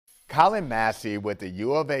Colin Massey with the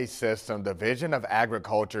U of A System Division of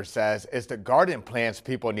Agriculture says it's the garden plants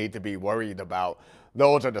people need to be worried about.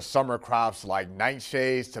 Those are the summer crops like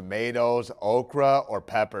nightshades, tomatoes, okra, or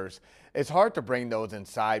peppers. It's hard to bring those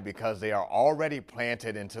inside because they are already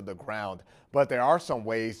planted into the ground, but there are some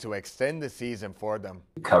ways to extend the season for them.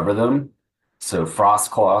 Cover them. So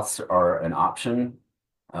frost cloths are an option.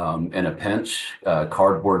 In a pinch,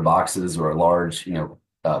 cardboard boxes or large,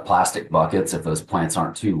 plastic buckets if those plants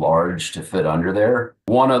aren't too large to fit under there.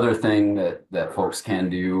 One other thing that folks can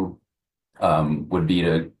do would be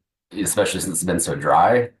to, especially since it's been so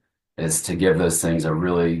dry, is to give those things a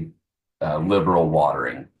really liberal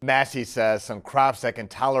watering. Massey says some crops that can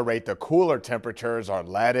tolerate the cooler temperatures are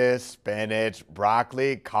lettuce, spinach,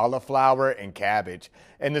 broccoli, cauliflower, and cabbage.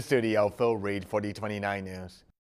 In the studio, Phil Reed, 4029 News.